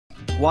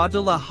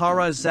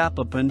Guadalajara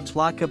Zapopan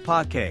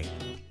Tlaquepaque.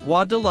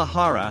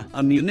 Guadalajara,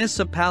 a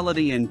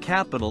municipality and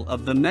capital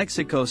of the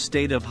Mexico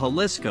state of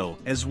Jalisco,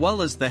 as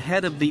well as the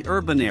head of the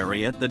urban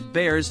area that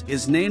bears,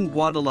 is named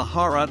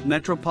Guadalajara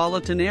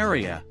Metropolitan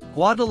Area.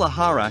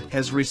 Guadalajara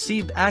has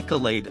received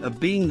accolade of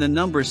being the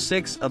number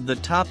 6 of the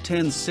top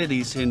 10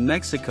 cities in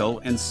Mexico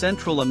and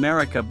Central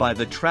America by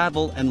the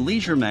Travel and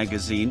Leisure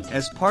magazine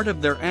as part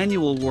of their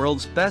annual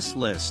World's Best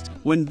list.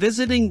 When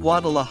visiting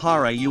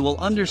Guadalajara, you will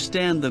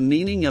understand the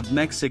meaning of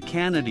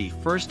Mexicanity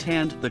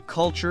firsthand: the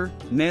culture,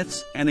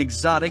 myths, and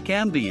exotic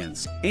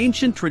ambience.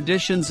 Ancient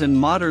traditions and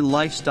modern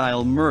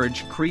lifestyle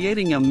merge,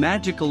 creating a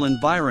magical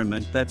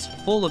environment that's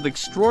full of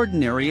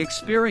extraordinary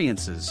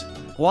experiences.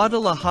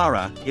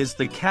 Guadalajara is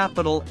the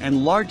capital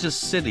and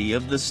largest city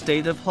of the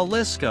state of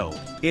Jalisco.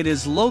 It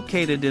is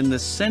located in the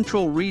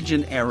central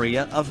region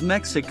area of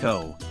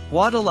Mexico.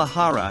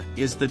 Guadalajara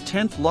is the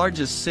 10th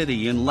largest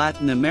city in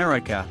Latin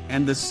America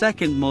and the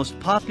second most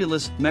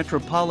populous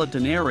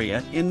metropolitan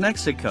area in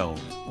Mexico.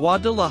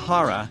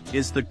 Guadalajara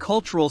is the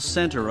cultural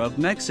center of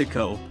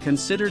Mexico,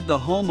 considered the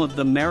home of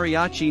the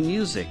mariachi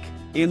music.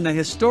 In the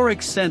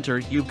historic center,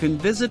 you can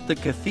visit the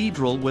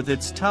cathedral with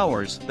its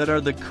towers that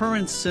are the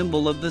current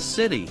symbol of the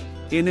city.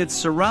 In its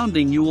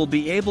surrounding, you will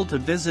be able to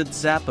visit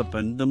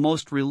Zapopan, the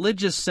most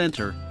religious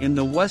center in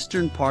the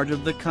western part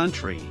of the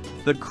country,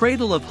 the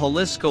cradle of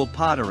Jalisco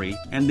pottery,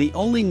 and the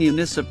only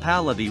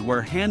municipality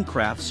where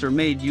handcrafts are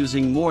made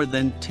using more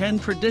than 10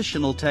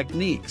 traditional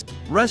techniques.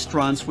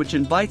 Restaurants which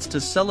invites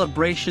to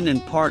celebration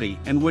and party,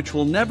 and which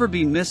will never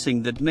be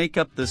missing, that make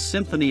up the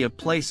symphony of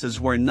places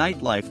where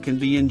nightlife can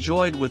be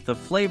enjoyed with the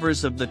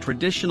flavors of the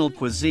traditional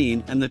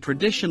cuisine and the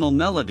traditional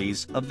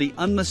melodies of the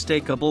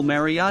unmistakable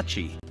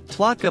mariachi.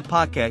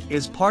 Tlaquepaque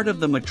is part of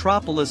the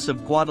metropolis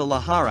of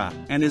Guadalajara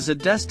and is a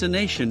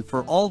destination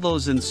for all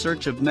those in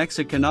search of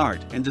Mexican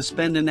art and to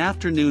spend an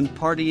afternoon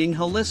partying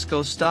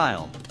Jalisco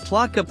style.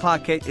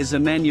 Tlaquepaque is a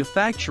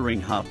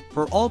manufacturing hub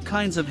for all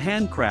kinds of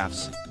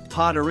handcrafts: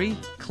 pottery,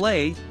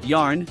 clay,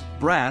 yarn,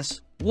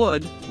 brass,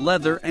 wood,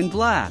 leather, and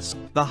glass.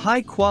 The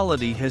high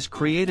quality has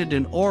created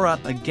an aura,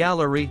 a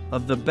gallery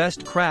of the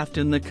best craft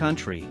in the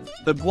country.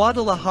 The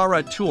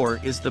Guadalajara tour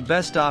is the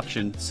best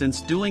option,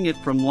 since doing it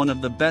from one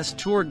of the best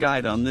tour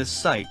guide on this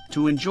site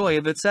to enjoy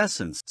of its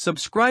essence.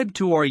 Subscribe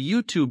to our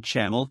YouTube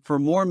channel for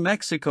more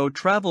Mexico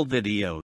travel videos.